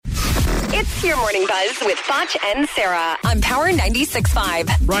It's your Morning Buzz with Foch and Sarah on Power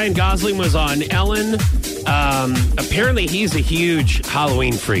 96.5. Ryan Gosling was on Ellen. Apparently, he's a huge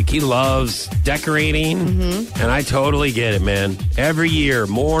Halloween freak. He loves decorating, and I totally get it, man. Every year,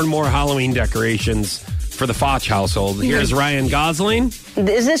 more and more Halloween decorations for the Foch household. Here's Ryan Gosling.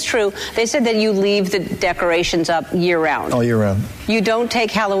 Is this true? They said that you leave the decorations up year-round. All year round. You don't take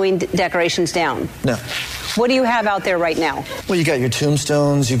Halloween decorations down? No. What do you have out there right now? Well, you got your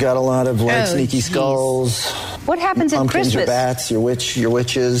tombstones. You got a lot of sneaky skulls. What happens at Pumpkins, Christmas? your bats, your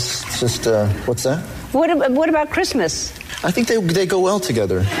witches. It's just, what's that? What about Christmas? I think they go well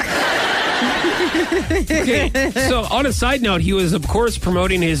together. Okay, so on a side note, he was, of course,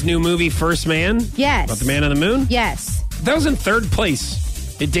 promoting his new movie, First Man. Yes. About the Man on the Moon. Yes. That was in third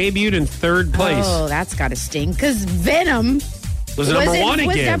place. It debuted in third place. Oh, that's got to sting. Because Venom was number one again.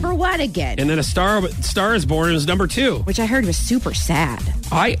 Was number one again. And then A Star is Born was number 2. Which I heard was super sad.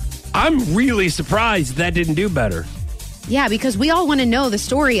 I'm really surprised that didn't do better. Yeah, because we all want to know the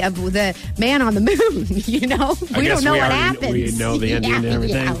story of the man on the moon, you know? We don't know what happens. We know the ending and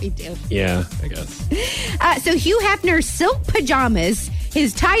everything. Yeah, we do. Yeah, I guess. So Hugh Hefner's silk pajamas,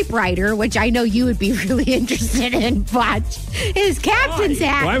 his typewriter, which I know you would be really interested in, Foch, his captain's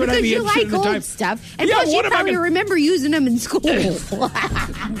hat, Why would I because be you interested like in the old stuff. And plus, you what am I probably gonna- remember using them in school.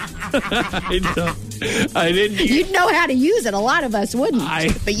 I didn't. You'd know how to use it. A lot of us wouldn't, I-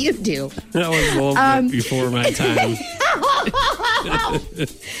 but you do. That was a little bit before my time.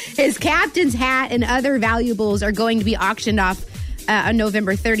 His captain's hat and other valuables are going to be auctioned off on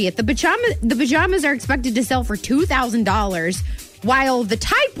November 30th. The pajamas are expected to sell for $2,000, while the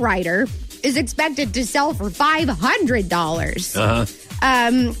typewriter is expected to sell for $500.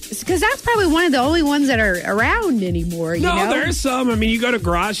 Because that's probably one of the only ones that are around anymore. You know? There's some. I mean, you go to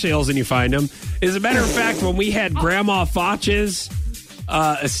garage sales and you find them. As a matter of fact, when we had Grandma Foch's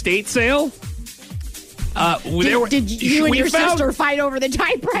estate sale, Did you and your sister fight over the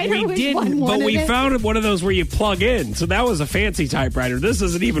typewriter? We didn't, but we found one of those where you plug in. So that was a fancy typewriter. This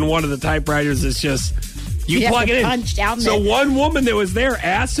isn't even one of the typewriters. It's just you plug it in. Punch down so one woman that was there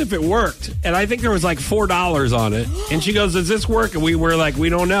asked if it worked, and I think there was like $4 on it. And she goes, "Does this work?" And we were like, "We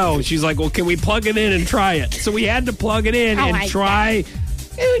don't know." And she's like, "Well, can we plug it in and try it?" So we had to plug it in and try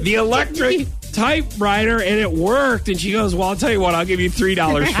the electric typewriter, and it worked. And she goes, "Well, I'll tell you what, I'll give you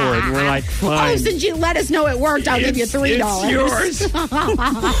 $3 for it." And we're like, "Fine." Oh, since you let us know it worked, I'll give you $3. It's yours.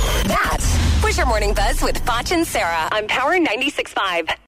 That was your Morning Buzz with Foch and Sarah on Power 96.5.